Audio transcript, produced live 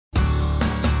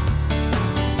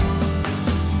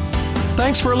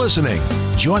Thanks for listening.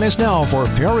 Join us now for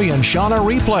Perry and Shauna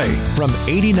Replay from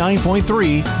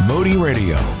 89.3 Moody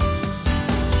Radio.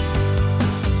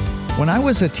 When I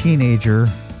was a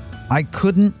teenager, I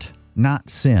couldn't not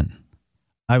sin.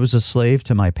 I was a slave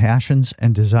to my passions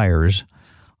and desires.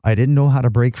 I didn't know how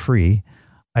to break free.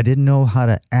 I didn't know how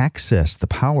to access the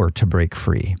power to break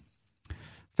free.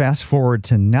 Fast forward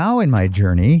to now in my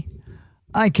journey,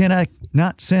 I cannot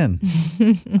not sin.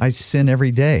 I sin every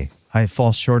day. I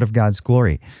fall short of God's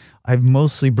glory. I've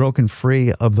mostly broken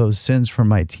free of those sins from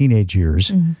my teenage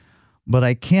years, but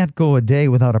I can't go a day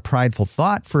without a prideful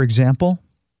thought, for example.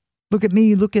 Look at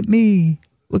me, look at me,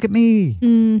 look at me.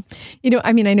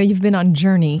 I know you've been on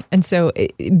journey, and so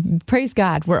praise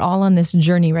God, we're all on this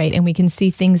journey, right? And we can see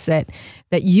things that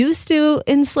used to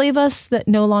enslave us that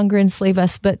no longer enslave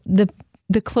us, but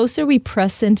the closer we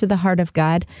press into the heart of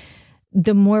God,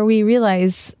 the more we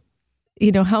realize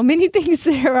how many things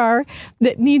there are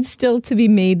that need still to be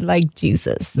made like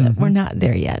Jesus. We're not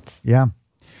there yet. Yeah.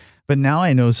 But now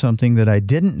I know something that I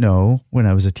didn't know when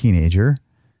I was a teenager.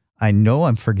 I know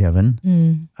I'm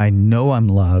forgiven. I know I'm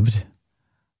loved.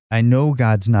 I know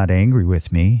God's not angry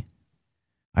with me.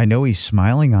 I know He's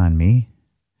smiling on me.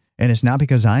 And it's not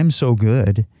because I'm so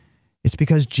good. It's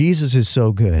because Jesus is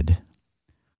so good.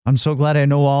 I'm so glad I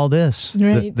know all this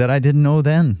that I didn't know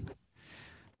then.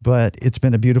 But it's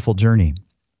been a beautiful journey.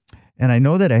 And I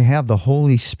know that I have the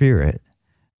Holy Spirit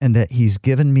and that He's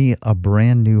given me a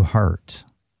brand new heart.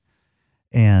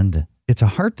 And it's a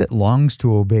heart that longs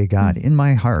to obey God. In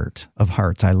my heart of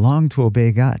hearts, I long to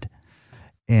obey God.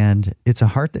 And it's a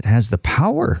heart that has the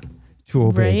power to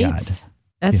obey God.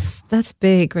 That's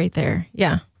big right there.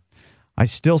 Yeah. I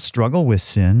still struggle with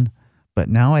sin, but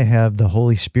now I have the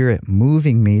Holy Spirit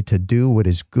moving me to do what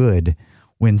is good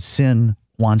when sin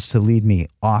wants to lead me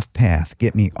off path,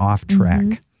 get me off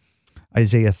track.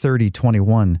 Isaiah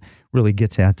 30:21 really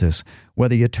gets at this.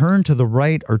 Whether you turn to the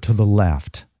right or to the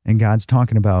left, and God's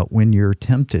talking about when you're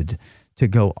tempted to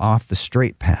go off the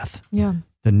straight path,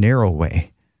 the narrow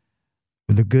way,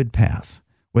 the good path.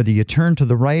 Whether you turn to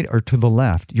the right or to the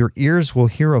left, your ears will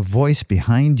hear a voice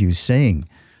behind you saying,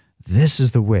 "This is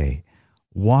the way,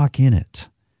 walk in it."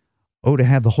 Oh, to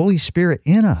have the Holy Spirit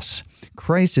in us.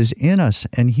 Christ is in us,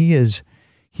 and He is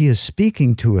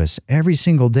speaking to us every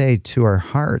single day to our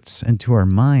hearts and to our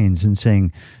minds and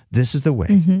saying, "This is the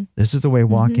way. This is the way,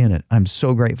 walk in it." I'm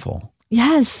so grateful.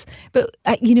 Yes. But,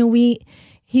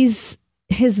 His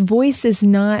voice is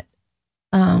not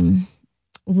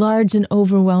large and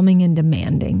overwhelming and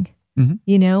demanding.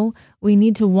 We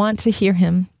need to want to hear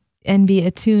Him and be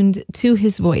attuned to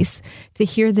His voice to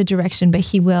hear the direction, but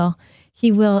He will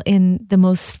in the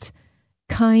most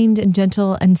kind and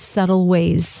gentle and subtle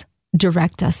ways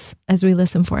direct us as we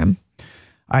listen for Him.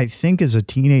 I think as a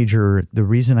teenager, the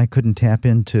reason I couldn't tap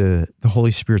into the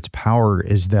Holy Spirit's power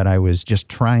is that I was just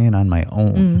trying on my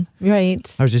own. Right.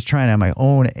 I was just trying on my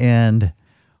own. And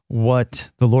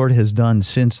what the Lord has done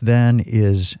since then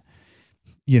is,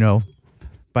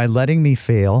 by letting me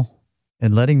fail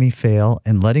and letting me fail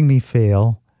and letting me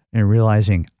fail and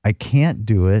realizing I can't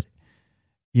do it,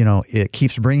 it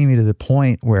keeps bringing me to the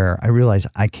point where I realize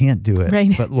I can't do it,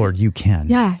 right. But Lord, you can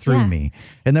through me.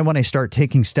 And then when I start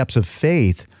taking steps of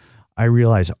faith, I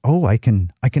realize, I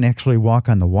can actually walk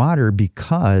on the water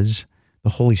because the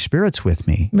Holy Spirit's with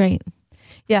me. Right.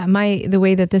 Yeah. The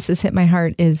way that this has hit my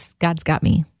heart is God's got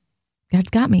me. God's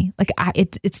got me. Like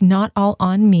it's not all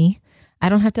on me. I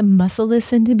don't have to muscle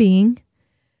this into being.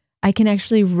 I can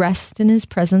actually rest in His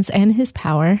presence and His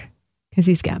power because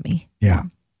He's got me. Yeah.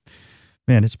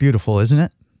 Man, it's beautiful, isn't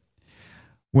it?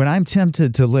 When I'm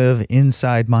tempted to live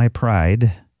inside my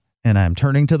pride and I'm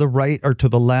turning to the right or to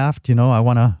the left, I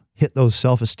want to hit those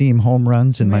self-esteem home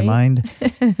runs in my mind.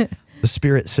 The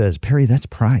Spirit says, "Perry, that's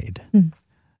pride.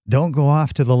 Don't go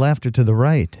off to the left or to the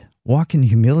right. Walk in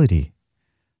humility.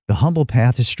 The humble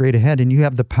path is straight ahead and you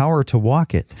have the power to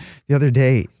walk it." The other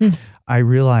day, I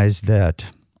realized that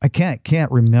I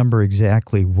can't remember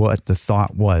exactly what the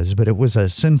thought was, but it was a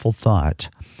sinful thought.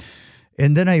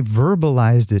 And then I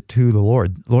verbalized it to the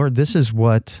Lord. Lord, this is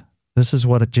what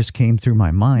it just came through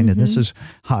my mind. And this is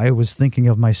how I was thinking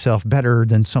of myself better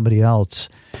than somebody else.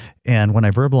 And when I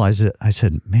verbalized it, I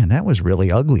said, "Man, that was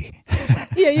really ugly."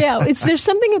 Yeah. There's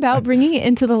something about bringing it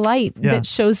into the light that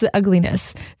shows the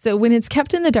ugliness. So when it's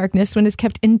kept in the darkness, when it's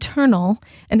kept internal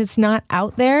and it's not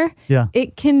out there,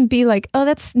 it can be like, "Oh,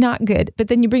 that's not good." But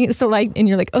then you bring it to the light and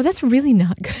you're like, "Oh, that's really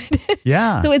not good."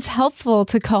 Yeah. So it's helpful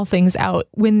to call things out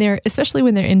especially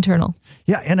when they're internal.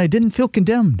 Yeah. And I didn't feel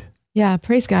condemned. Yeah.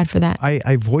 Praise God for that.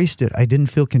 I voiced it. I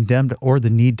didn't feel condemned or the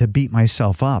need to beat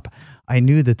myself up. I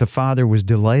knew that the Father was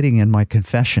delighting in my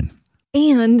confession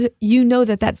And you know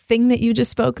that thing that you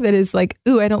just spoke that is like,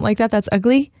 ooh, I don't like that, that's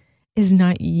ugly, is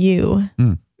not you,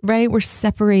 right? We're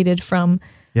separated from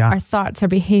our thoughts, our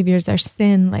behaviors, our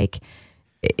sin. Like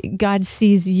God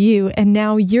sees you, and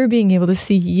now you're being able to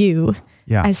see you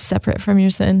as separate from your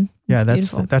sin.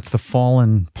 It's that's the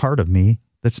fallen part of me.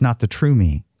 That's not the true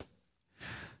me.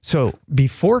 So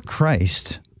before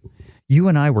Christ, you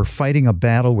and I were fighting a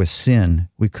battle with sin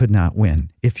we could not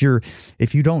win. If you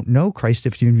don't know Christ,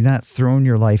 if you've not thrown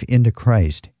your life into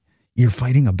Christ, you're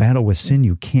fighting a battle with sin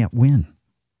you can't win.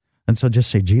 And so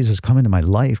just say, Jesus, come into my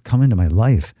life, come into my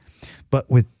life. But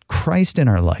with Christ in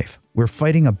our life, we're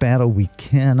fighting a battle we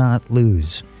cannot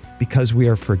lose because we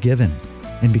are forgiven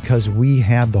and because we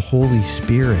have the Holy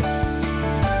Spirit.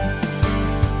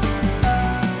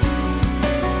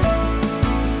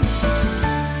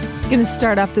 Going to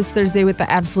start off this Thursday with the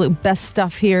absolute best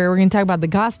stuff here. We're going to talk about the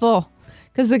gospel,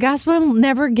 because the gospel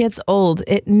never gets old.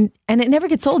 It never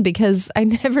gets old because I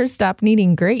never stop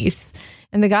needing grace,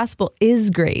 and the gospel is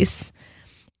grace.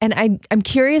 And I'm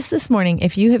curious this morning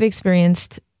if you have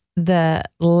experienced the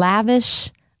lavish,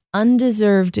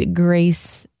 undeserved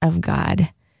grace of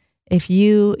God. If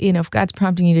if God's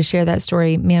prompting you to share that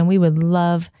story, man, we would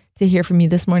love to hear from you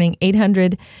this morning.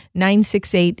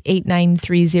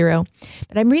 800-968-8930.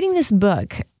 But I'm reading this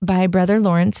book by Brother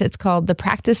Lawrence. It's called The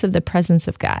Practice of the Presence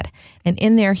of God. And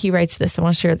in there, he writes this. I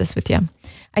want to share this with you.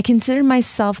 I consider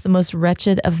myself the most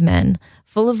wretched of men,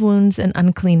 full of wounds and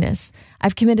uncleanness.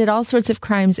 I've committed all sorts of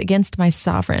crimes against my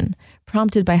sovereign.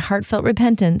 Prompted by heartfelt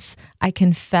repentance, I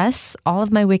confess all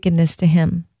of my wickedness to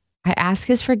him. I ask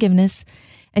his forgiveness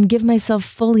and give myself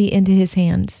fully into his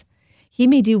hands. He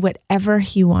may do whatever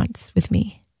he wants with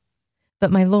me.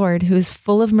 But my Lord, who is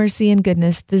full of mercy and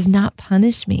goodness, does not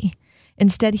punish me.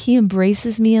 Instead, he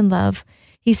embraces me in love.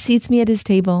 He seats me at his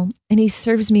table, and he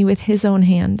serves me with his own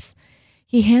hands.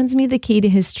 He hands me the key to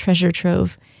his treasure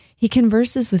trove. He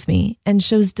converses with me and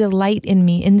shows delight in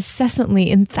me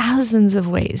incessantly in thousands of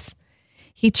ways.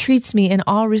 He treats me in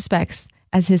all respects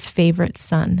as his favorite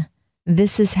son.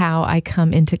 This is how I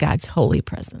come into God's holy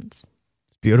presence.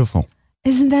 Beautiful.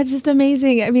 Isn't that just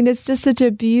amazing? I mean, it's just such a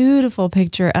beautiful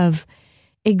picture of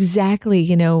exactly,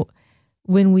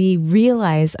 when we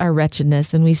realize our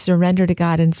wretchedness and we surrender to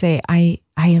God and say, I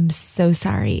am so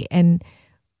sorry. And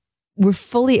we're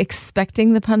fully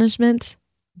expecting the punishment,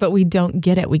 but we don't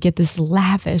get it. We get this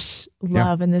lavish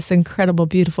love and this incredible,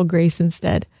 beautiful grace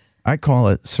instead. I call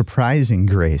it surprising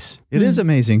grace. It is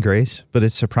amazing grace, but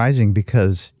it's surprising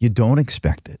because you don't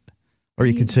expect it. Or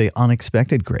you could say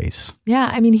unexpected grace. Yeah,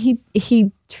 I mean,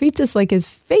 he treats us like his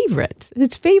favorite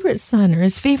son or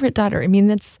his favorite daughter. I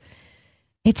mean, it's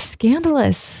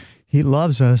scandalous. He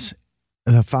loves us.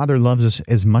 The Father loves us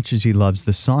as much as he loves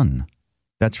the Son.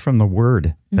 That's from the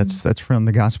Word. That's from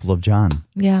the Gospel of John.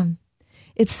 Yeah.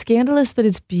 It's scandalous, but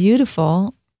it's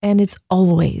beautiful. And it's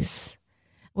always.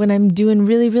 When I'm doing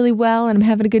really, really well and I'm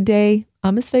having a good day,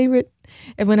 I'm his favorite.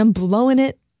 And when I'm blowing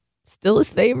it, still his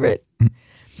favorite.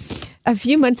 A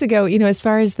few months ago, as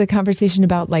far as the conversation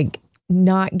about like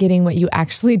not getting what you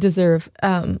actually deserve,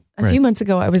 a few months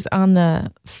ago, I was on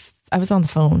the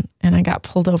phone and I got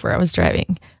pulled over. I was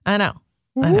driving. I know.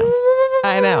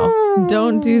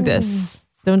 Don't do this.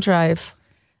 Don't drive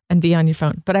and be on your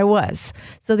phone. But I was.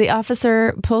 So the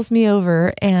officer pulls me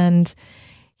over and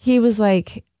he was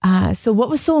like, so what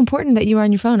was so important that you were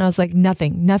on your phone? I was like,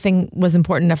 nothing. Nothing was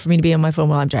important enough for me to be on my phone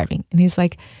while I'm driving. And he's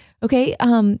like, okay,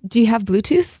 do you have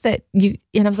Bluetooth that you,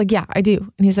 and I was like, yeah, I do.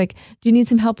 And he's like, do you need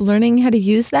some help learning how to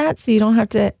use that so you don't have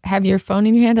to have your phone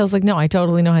in your hand? I was like, no, I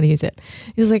totally know how to use it.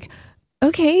 He was like,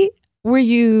 okay, were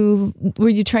you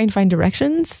trying to find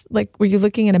directions? Like, were you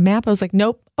looking at a map? I was like,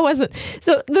 nope, I wasn't.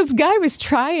 So the guy was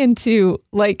trying to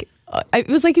it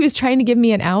was like he was trying to give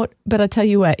me an out, but I'll tell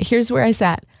you what, here's where I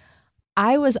sat.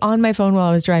 I was on my phone while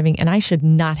I was driving and I should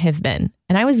not have been.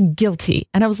 And I was guilty.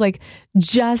 And I was like,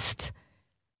 just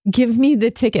give me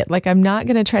the ticket. Like, I'm not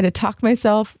going to try to talk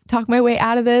my way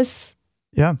out of this.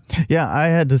 Yeah. Yeah. I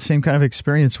had the same kind of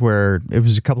experience where it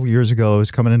was a couple of years ago. I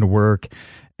was coming into work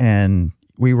and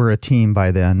we were a team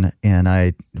by then. And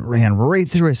I ran right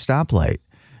through a stoplight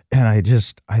and I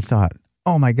thought,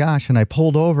 oh my gosh. And I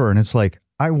pulled over and it's like,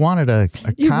 I wanted a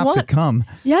cop to come.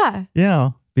 Yeah.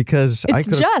 Because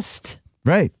it's just.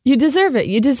 Right. You deserve it.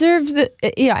 You deserve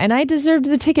and I deserved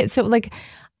the ticket. So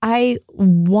I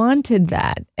wanted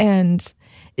that. And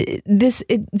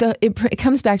it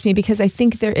comes back to me because I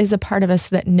think there is a part of us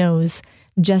that knows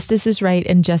justice is right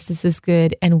and justice is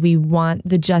good. And we want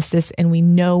the justice and we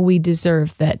know we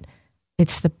deserve that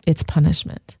it's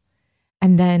punishment.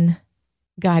 And then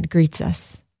God greets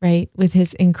us right? With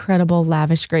his incredible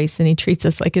lavish grace, and he treats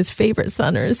us like his favorite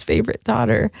son or his favorite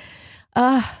daughter.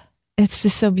 It's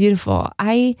just so beautiful.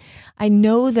 I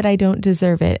know that I don't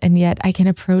deserve it, and yet I can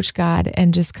approach God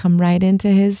and just come right into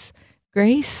his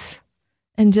grace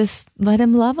and just let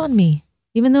him love on me,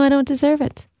 even though I don't deserve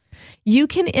it. You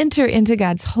can enter into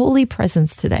God's holy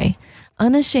presence today,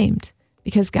 unashamed,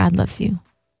 because God loves you.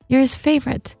 You're his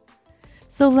favorite.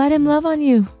 So let him love on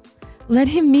you. Let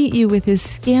him meet you with his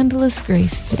scandalous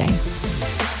grace today.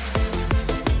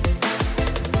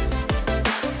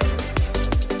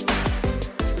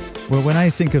 Well, when I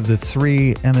think of the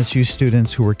 3 MSU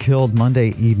students who were killed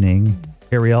Monday evening,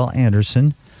 Ariel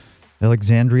Anderson,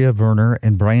 Alexandria Werner,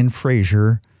 and Brian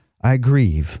Frazier, I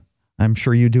grieve. I'm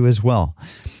sure you do as well.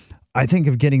 I think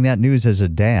of getting that news as a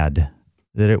dad,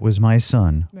 that it was my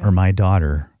son or my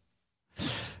daughter.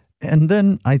 And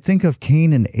then I think of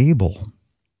Cain and Abel.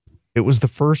 It was the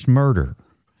first murder.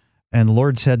 And the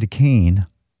Lord said to Cain,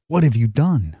 "What have you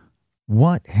done?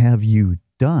 What have you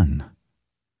done?"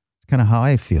 It's kind of how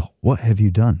I feel. What have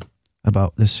you done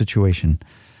about this situation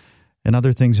and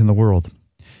other things in the world?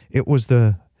 It was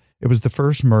the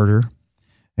first murder.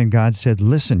 And God said,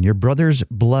 "Listen, your brother's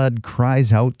blood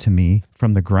cries out to me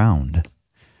from the ground."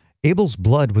 Abel's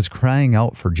blood was crying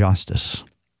out for justice.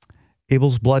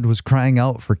 Abel's blood was crying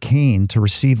out for Cain to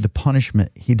receive the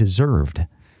punishment he deserved.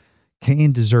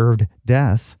 Cain deserved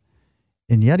death,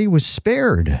 and yet he was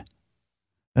spared.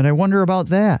 And I wonder about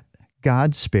that.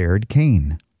 God spared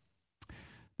Cain.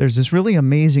 There's this really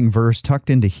amazing verse tucked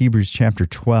into Hebrews chapter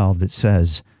 12 that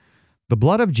says, "The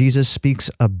blood of Jesus speaks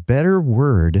a better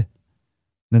word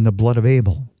than the blood of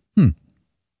Abel."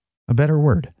 A better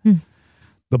word.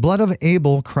 The blood of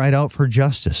Abel cried out for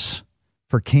justice,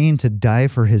 for Cain to die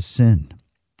for his sin.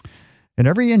 And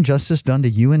every injustice done to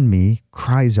you and me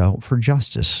cries out for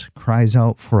justice, cries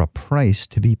out for a price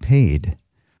to be paid,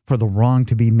 for the wrong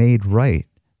to be made right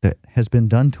that has been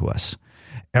done to us.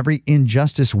 Every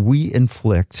injustice we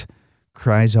inflict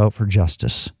cries out for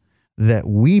justice, that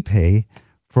we pay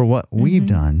for what we've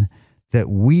done, that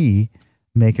we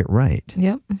make it right.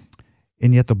 Yep.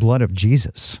 And yet the blood of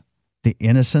Jesus, the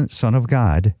innocent Son of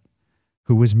God,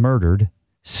 who was murdered,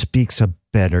 speaks a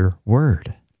better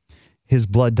word. His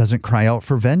blood doesn't cry out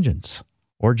for vengeance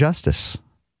or justice.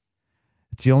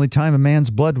 It's the only time a man's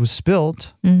blood was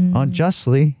spilt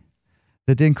unjustly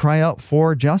that didn't cry out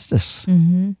for justice.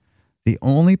 The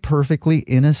only perfectly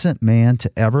innocent man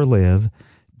to ever live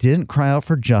didn't cry out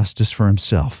for justice for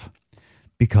himself,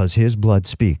 because his blood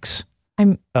speaks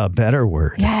a better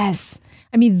word. Yes.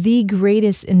 I mean, the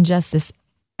greatest injustice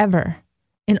ever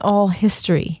in all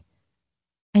history.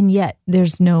 And yet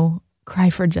there's no cry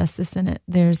for justice in it.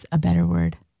 There's a better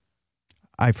word.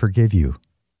 I forgive you.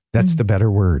 That's the better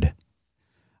word.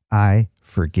 I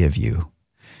forgive you.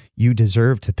 You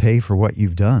deserve to pay for what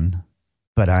you've done,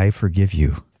 but I forgive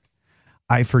you.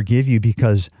 I forgive you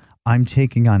because I'm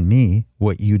taking on me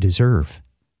what you deserve.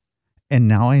 And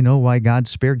now I know why God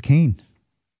spared Cain,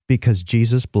 because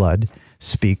Jesus' blood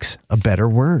speaks a better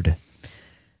word.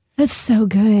 That's so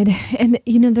good. And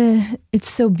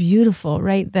it's so beautiful,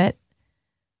 right? That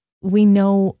we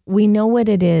know what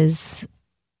it is.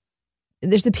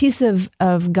 There's a piece of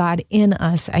God in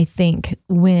us, I think,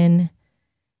 when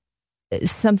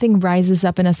something rises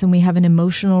up in us and we have an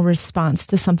emotional response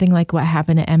to something like what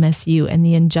happened at MSU and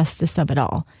the injustice of it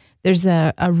all. There's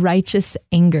a righteous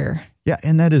anger. Yeah,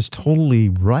 and that is totally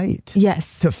right.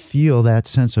 Yes. To feel that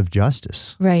sense of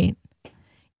justice. Right.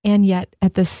 And yet,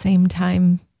 at the same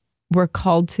time, we're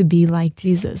called to be like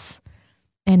Jesus.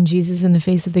 And Jesus, in the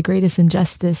face of the greatest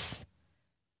injustice,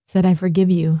 said, "I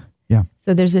forgive you." Yeah.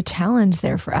 So there's a challenge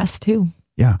there for us too.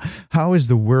 Yeah. How is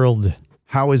the world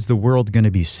going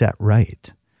to be set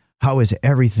right? How is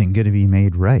everything going to be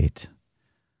made right?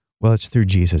 Well, it's through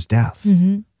Jesus' death.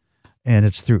 And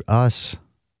it's through us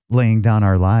laying down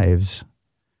our lives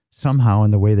somehow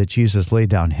in the way that Jesus laid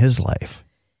down his life.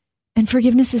 And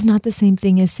forgiveness is not the same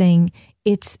thing as saying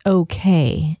it's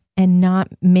okay and not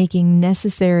making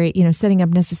necessary, setting up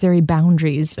necessary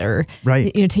boundaries or,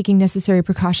 taking necessary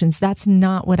precautions. That's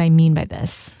not what I mean by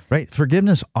this. Right.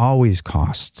 Forgiveness always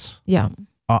costs. Yeah.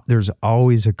 There's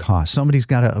always a cost. Somebody's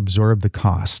got to absorb the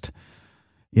cost.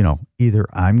 Either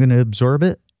I'm going to absorb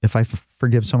it if I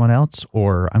forgive someone else,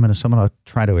 or someone will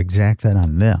try to exact that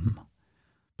on them.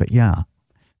 But yeah,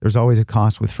 there's always a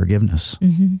cost with forgiveness.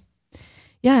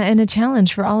 Yeah, and a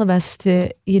challenge for all of us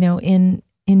to, in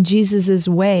Jesus's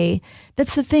way.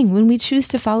 That's the thing. When we choose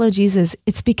to follow Jesus,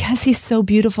 it's because he's so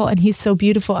beautiful and he's so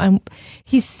beautiful and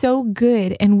he's so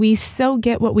good and we so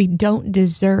get what we don't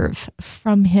deserve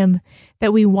from him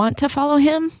that we want to follow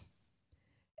him.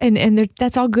 And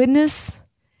that's all goodness.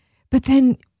 But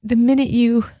then the minute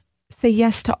you say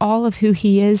yes to all of who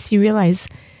he is, you realize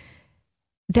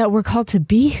that we're called to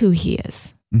be who he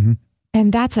is. Mm-hmm.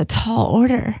 And that's a tall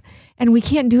order. And we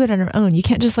can't do it on our own. You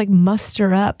can't just like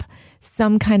muster up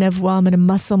some kind of, well, I'm going to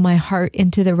muscle my heart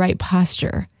into the right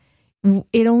posture.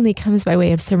 It only comes by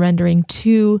way of surrendering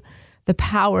to the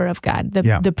power of God,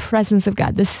 the presence of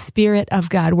God, the Spirit of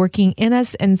God working in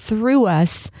us and through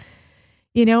us,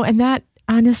 and that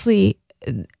honestly,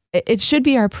 it should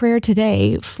be our prayer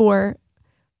today for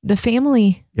the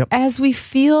family. Yep. As we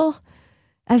feel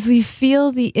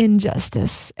the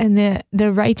injustice and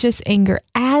the righteous anger,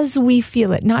 as we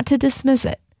feel it, not to dismiss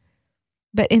it,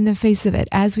 but in the face of it,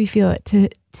 as we feel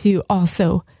it, to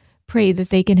also pray that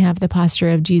they can have the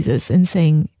posture of Jesus and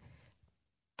saying,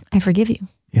 I forgive you.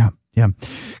 Yeah.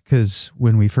 Because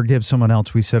when we forgive someone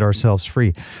else, we set ourselves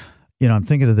free. I'm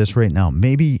thinking of this right now.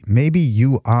 Maybe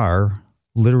you are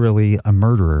literally a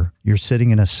murderer. You're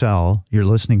sitting in a cell. You're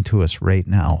listening to us right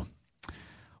now.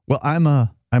 Well, I'm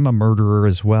a murderer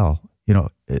as well.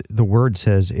 The word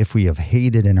says, if we have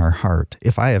hated in our heart,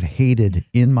 if I have hated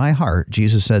in my heart,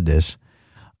 Jesus said this,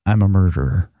 I'm a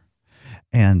murderer.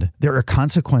 And there are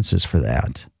consequences for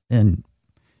that. And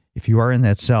if you are in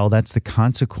that cell, that's the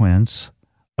consequence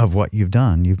of what you've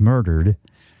done. You've murdered,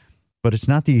 but it's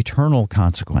not the eternal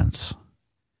consequence,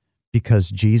 because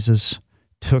Jesus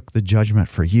took the judgment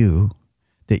for you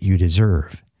that you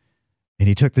deserve. And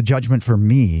he took the judgment for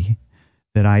me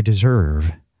that I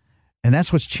deserve. And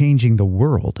that's what's changing the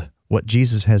world, what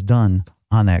Jesus has done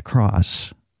on that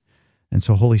cross. And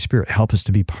so, Holy Spirit, help us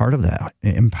to be part of that.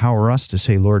 Empower us to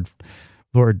say, Lord,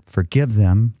 forgive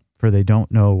them, for they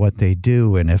don't know what they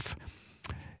do. And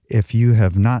if you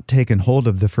have not taken hold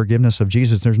of the forgiveness of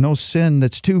Jesus, there's no sin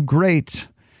that's too great.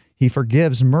 He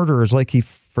forgives murderers like he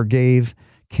forgave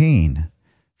Cain.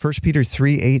 1 Peter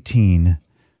 3:18,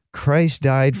 Christ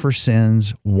died for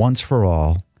sins once for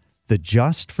all, the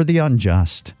just for the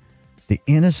unjust, the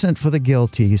innocent for the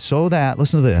guilty, so that,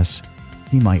 listen to this,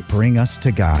 he might bring us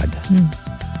to God.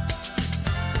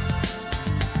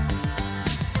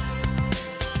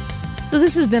 So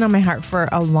this has been on my heart for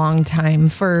a long time,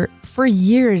 for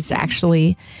years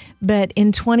actually. But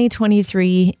in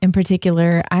 2023 in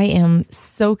particular, I am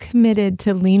so committed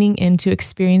to leaning into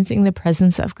experiencing the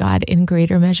presence of God in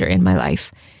greater measure in my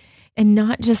life. And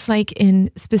not just like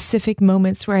in specific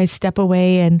moments where I step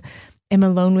away and am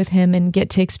alone with him and get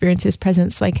to experience his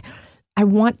presence. Like, I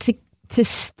want to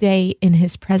stay in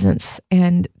his presence.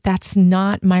 And that's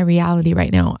not my reality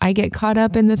right now. I get caught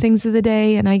up in the things of the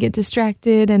day and I get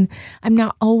distracted, and I'm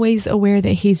not always aware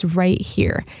that he's right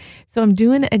here. So I'm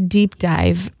doing a deep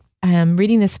dive. I'm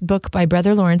reading this book by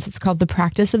Brother Lawrence. It's called The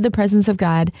Practice of the Presence of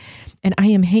God. And I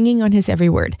am hanging on his every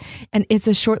word. And it's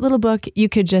a short little book. You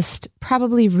could just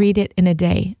probably read it in a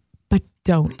day, but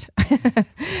don't.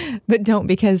 But don't,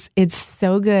 because it's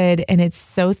so good and it's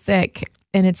so thick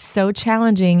and it's so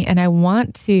challenging. And I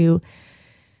want to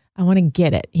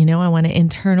get it. I want to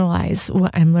internalize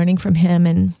what I'm learning from him.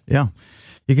 And yeah,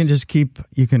 you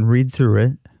can read through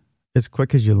it as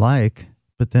quick as you like,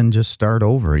 but then just start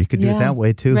over. You could do it that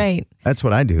way too. Right. That's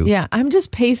what I do. Yeah. I'm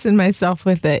just pacing myself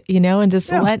with it, and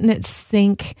just letting it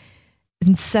sink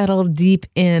and settle deep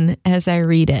in as I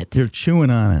read it. You're chewing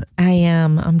on it. I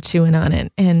am. I'm chewing on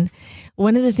it. And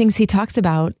one of the things he talks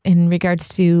about in regards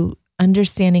to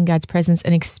understanding God's presence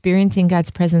and experiencing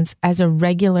God's presence as a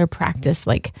regular practice,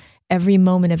 like every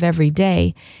moment of every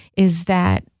day, is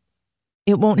that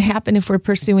it won't happen if we're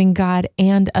pursuing God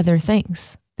and other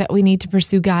things, that we need to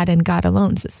pursue God and God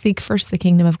alone. So seek first the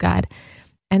kingdom of God,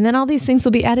 and then all these things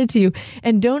will be added to you.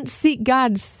 And don't seek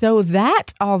God so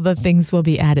that all the things will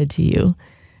be added to you.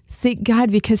 Seek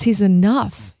God because he's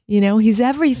enough. He's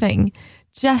everything.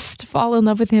 Just fall in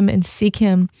love with him and seek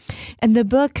him. And the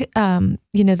book,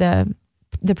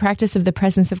 the Practice of the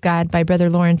Presence of God by Brother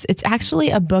Lawrence, it's actually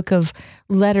a book of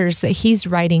letters that he's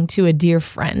writing to a dear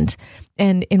friend.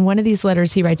 And in one of these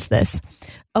letters, he writes this: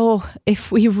 "Oh,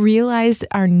 if we realized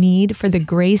our need for the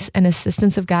grace and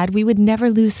assistance of God, we would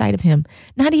never lose sight of him,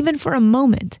 not even for a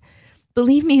moment.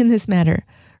 Believe me in this matter.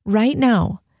 Right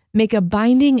now, make a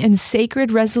binding and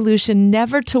sacred resolution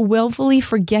never to willfully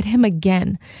forget him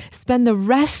again. Spend the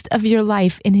rest of your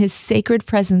life in his sacred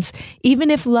presence,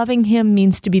 even if loving him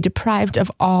means to be deprived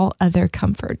of all other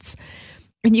comforts."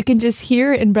 And you can just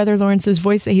hear in Brother Lawrence's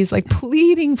voice that he's like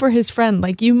pleading for his friend,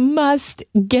 like, you must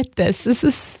get this. This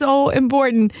is so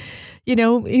important.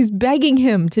 He's begging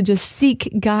him to just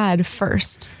seek God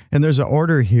first. And there's an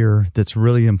order here that's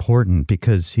really important,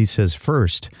 because he says,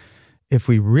 first, if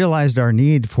we realized our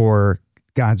need for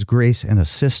God's grace and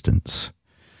assistance,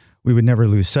 we would never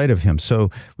lose sight of him.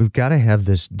 So we've got to have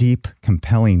this deep,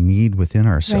 compelling need within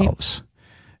ourselves.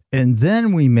 Right. And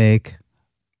then we make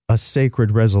a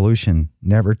sacred resolution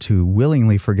never to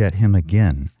willingly forget him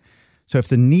again. So if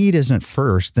the need isn't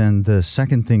first, then the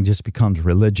second thing just becomes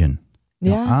religion.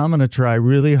 Yeah. I'm going to try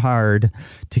really hard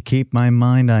to keep my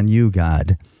mind on you,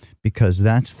 God, because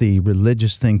that's the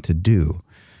religious thing to do.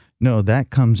 No, that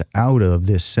comes out of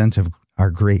this sense of our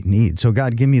great need. So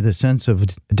God, give me the sense of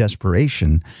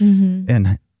desperation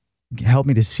and help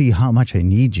me to see how much I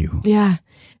need you. Yeah.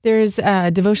 There's a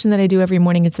devotion that I do every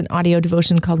morning. It's an audio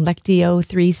devotion called Lectio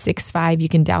 365. You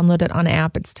can download it on an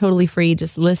app. It's totally free.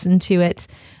 Just listen to it.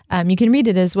 You can read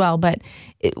it as well. But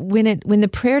when the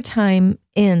prayer time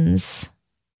ends,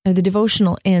 or the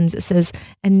devotional ends, it says,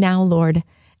 "And now, Lord,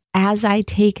 as I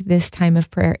take this time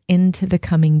of prayer into the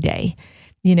coming day."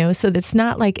 So that's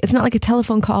not like, it's not like a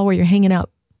telephone call where you're hanging up.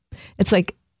 It's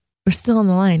like, we're still on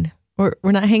the line.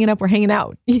 We're not hanging up, we're hanging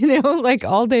out, like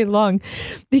all day long.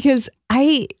 Because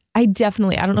I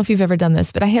definitely, I don't know if you've ever done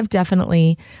this, but I have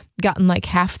definitely gotten like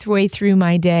halfway through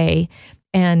my day,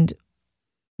 and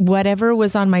whatever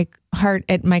was on my heart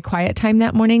at my quiet time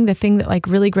that morning, the thing that like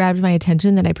really grabbed my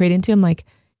attention that I prayed into, I'm like,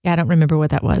 yeah, I don't remember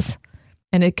what that was.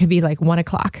 And it could be like 1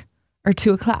 o'clock or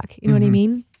 2 o'clock. You know what I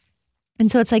mean?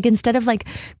 And so it's like, instead of like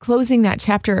closing that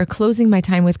chapter or closing my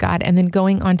time with God and then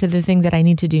going on to the thing that I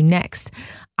need to do next,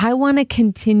 I want to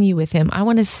continue with him. I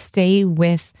want to stay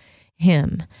with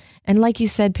him. And like you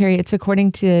said, Perry, it's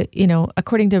according to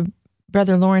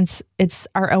Brother Lawrence, it's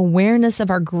our awareness of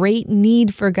our great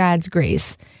need for God's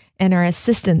grace and our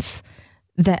assistance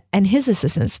and his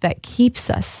assistance that keeps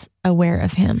us aware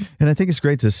of him. And I think it's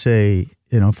great to say,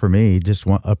 for me, just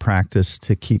a practice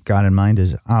to keep God in mind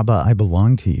is, Abba, I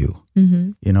belong to you.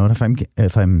 And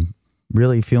if I'm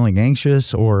really feeling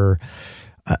anxious, or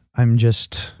I'm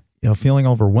just, feeling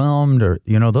overwhelmed, or,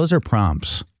 those are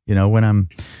prompts, when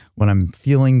I'm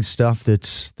feeling stuff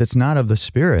that's not of the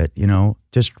Spirit,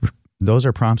 just those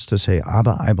are prompts to say,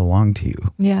 Abba, I belong to you.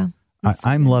 Yeah.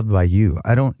 I'm loved by you.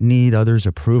 I don't need others'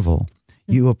 approval.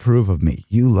 You approve of me.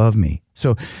 You love me.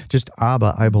 So just,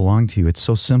 Abba, I belong to you. It's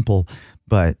so simple,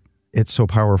 but it's so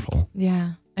powerful.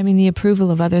 Yeah. I mean, the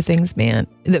approval of other things, man,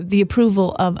 the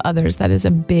approval of others, that is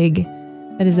a big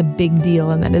deal.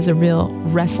 And that is a real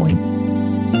wrestling.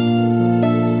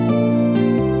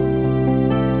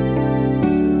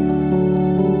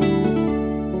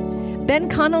 Ben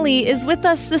Connolly is with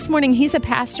us this morning. He's a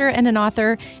pastor and an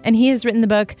author, and he has written the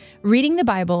book, Reading the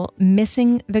Bible,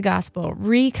 Missing the Gospel,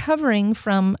 recovering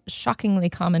from shockingly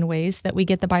common ways that we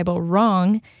get the Bible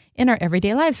wrong in our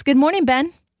everyday lives. Good morning,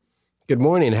 Ben. Good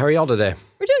morning. How are y'all today?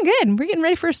 We're doing good. We're getting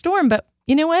ready for a storm, but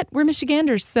you know what? We're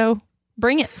Michiganders, so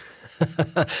bring it.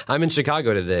 I'm in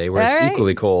Chicago today, where it's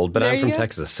equally cold, but I'm from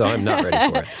Texas, so I'm not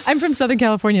ready for it. I'm from Southern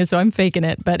California, so I'm faking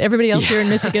it, but everybody else here in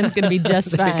Michigan is going to be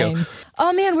just fine.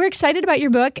 Oh man, we're excited about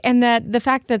your book, and that the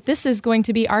fact that this is going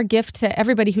to be our gift to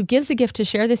everybody who gives a gift to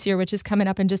share this year, which is coming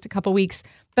up in just a couple weeks.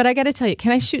 But I got to tell you,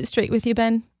 can I shoot straight with you,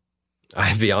 Ben?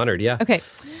 I'd be honored, yeah. Okay.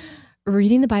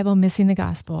 Reading the Bible, missing the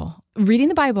gospel. Reading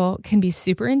the Bible can be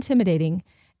super intimidating,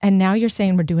 and now you're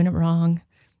saying we're doing it wrong.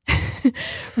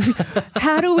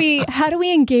 How do we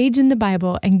engage in the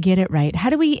Bible and get it right? How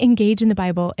do we engage in the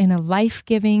Bible in a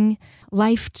life-giving,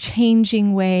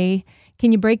 life-changing way?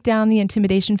 Can you break down the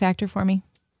intimidation factor for me?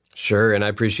 Sure, and I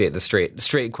appreciate the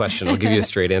straight question. I'll give you a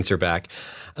straight answer back.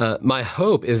 My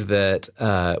hope is that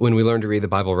when we learn to read the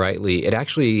Bible rightly, it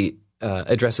actually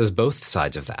addresses both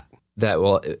sides of that. That,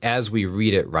 well, as we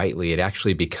read it rightly, it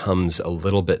actually becomes a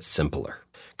little bit simpler.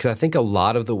 Because I think a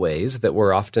lot of the ways that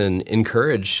we're often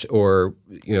encouraged, or,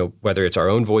 whether it's our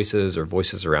own voices or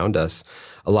voices around us,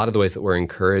 a lot of the ways that we're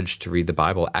encouraged to read the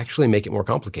Bible actually make it more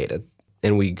complicated.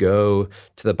 And we go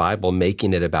to the Bible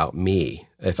making it about me.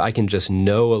 If I can just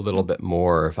know a little bit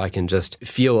more, if I can just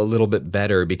feel a little bit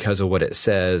better because of what it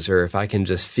says, or if I can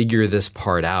just figure this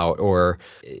part out, or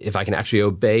if I can actually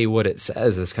obey what it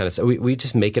says, this kind of stuff. We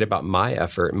just make it about my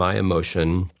effort, my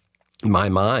emotion, my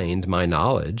mind, my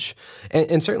knowledge.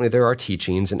 And certainly there are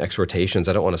teachings and exhortations.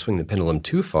 I don't want to swing the pendulum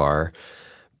too far,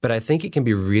 but I think it can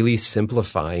be really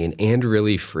simplifying and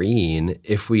really freeing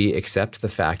if we accept the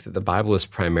fact that the Bible is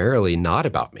primarily not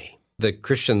about me. The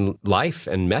Christian life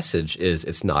and message is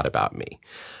it's not about me.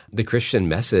 The Christian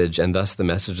message, and thus the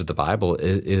message of the Bible,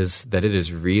 is that it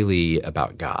is really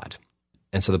about God.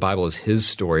 And so the Bible is his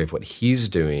story of what he's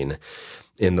doing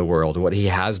in the world and what he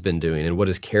has been doing and what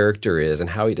his character is and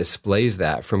how he displays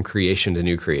that from creation to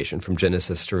new creation, from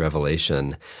Genesis to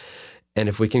Revelation. And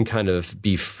if we can kind of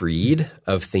be freed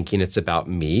of thinking it's about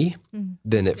me,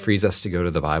 then it frees us to go to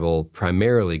the Bible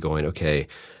primarily going, okay,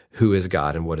 who is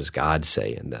God and what does God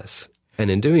say in this? And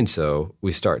in doing so,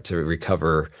 we start to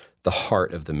recover the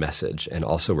heart of the message, and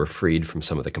also we're freed from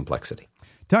some of the complexity.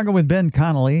 Talking with Ben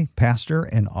Connolly, pastor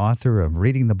and author of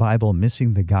Reading the Bible,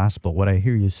 Missing the Gospel. What I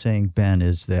hear you saying, Ben,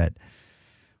 is that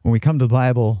when we come to the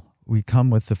Bible, we come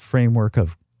with the framework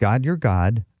of God, you're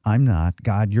God, I'm not.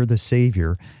 God, you're the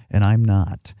Savior, and I'm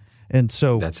not. And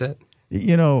so that's it.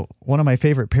 You know, one of my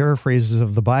favorite paraphrases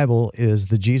of the Bible is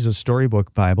the Jesus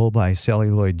Storybook Bible by Sally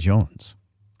Lloyd Jones.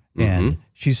 And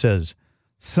she says,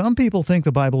 some people think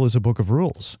the Bible is a book of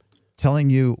rules, telling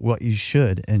you what you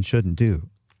should and shouldn't do.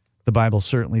 The Bible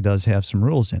certainly does have some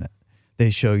rules in it. They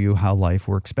show you how life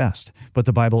works best. But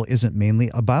the Bible isn't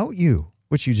mainly about you,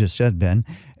 which you just said, Ben,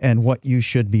 and what you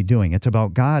should be doing. It's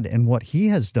about God and what He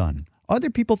has done. Other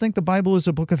people think the Bible is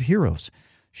a book of heroes,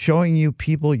 showing you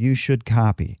people you should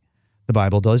copy. The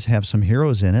Bible does have some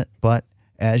heroes in it, but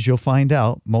as you'll find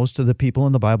out, most of the people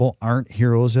in the Bible aren't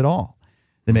heroes at all.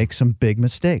 They make some big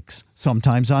mistakes,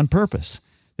 sometimes on purpose.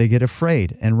 They get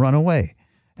afraid and run away.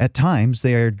 At times,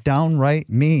 they are downright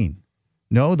mean.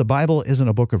 No, the Bible isn't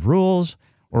a book of rules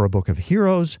or a book of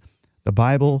heroes. The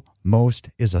Bible most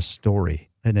is a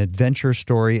story, an adventure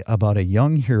story about a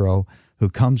young hero who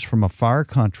comes from a far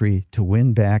country to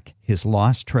win back his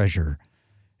lost treasure.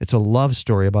 It's a love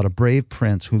story about a brave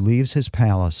prince who leaves his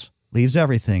palace, leaves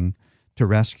everything to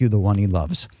rescue the one he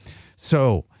loves.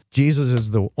 So Jesus is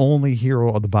the only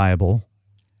hero of the Bible.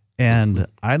 And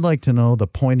I'd like to know the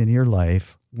point in your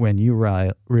life when you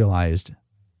realized,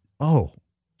 oh,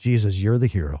 Jesus, you're the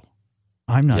hero.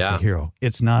 I'm not the hero.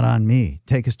 It's not on me.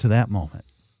 Take us to that moment.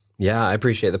 Yeah, I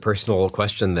appreciate the personal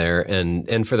question there.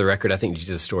 And for the record, I think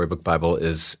Jesus Storybook Bible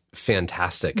is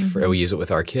fantastic. We use it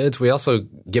with our kids. We also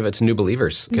give it to new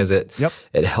believers because it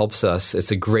helps us. It's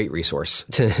a great resource.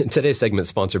 Today's segment is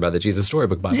sponsored by the Jesus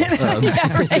Storybook Bible.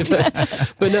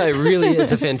 But no, it really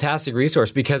is a fantastic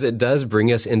resource because it does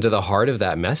bring us into the heart of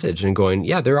that message and going,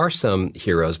 yeah, there are some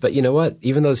heroes, but you know what?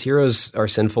 Even those heroes are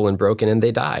sinful and broken and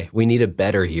they die. We need a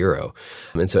better hero.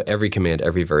 And so every command,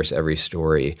 every verse, every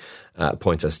story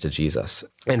points us to Jesus.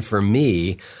 And for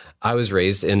me, I was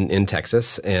raised in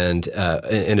Texas and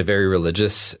in a very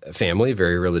religious family,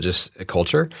 very religious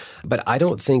culture. But I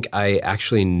don't think I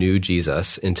actually knew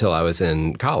Jesus until I was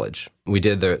in college. We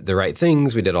did the right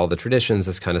things. We did all the traditions,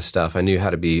 this kind of stuff. I knew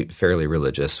how to be fairly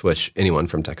religious, which anyone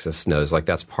from Texas knows, like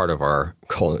that's part of our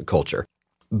culture.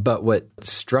 But what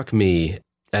struck me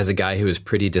as a guy who was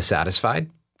pretty dissatisfied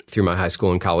through my high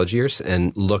school and college years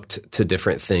and looked to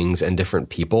different things and different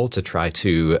people to try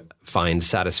to find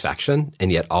satisfaction and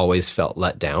yet always felt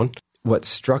let down. What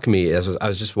struck me is I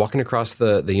was just walking across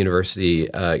the university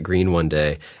green one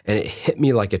day, and it hit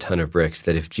me like a ton of bricks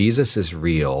that if Jesus is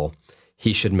real,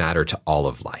 he should matter to all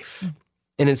of life.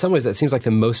 And in some ways, that seems like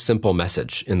the most simple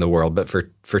message in the world. But for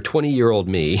 20-year-old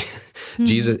me,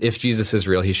 if Jesus is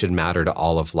real, he should matter to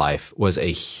all of life was a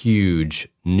huge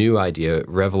new idea,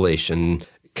 revelation.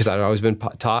 Because I'd always been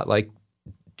taught, like,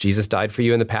 Jesus died for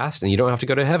you in the past and you don't have to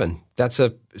go to heaven. That's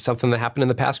something that happened in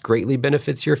the past greatly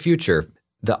benefits your future.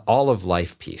 The all of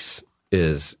life piece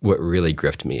is what really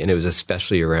gripped me. And it was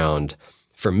especially around,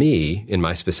 for me, in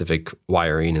my specific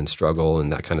wiring and struggle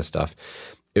and that kind of stuff,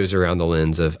 it was around the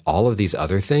lens of all of these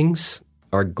other things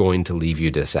are going to leave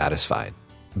you dissatisfied.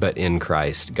 But in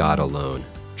Christ, God alone,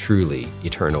 truly,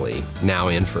 eternally, now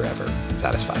and forever,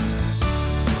 satisfies.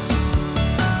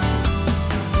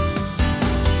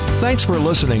 Thanks for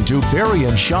listening to Perry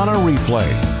and Shauna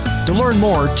Replay. To learn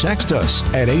more, text us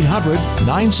at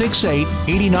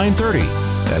 800-968-8930.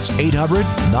 That's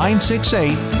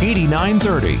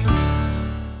 800-968-8930.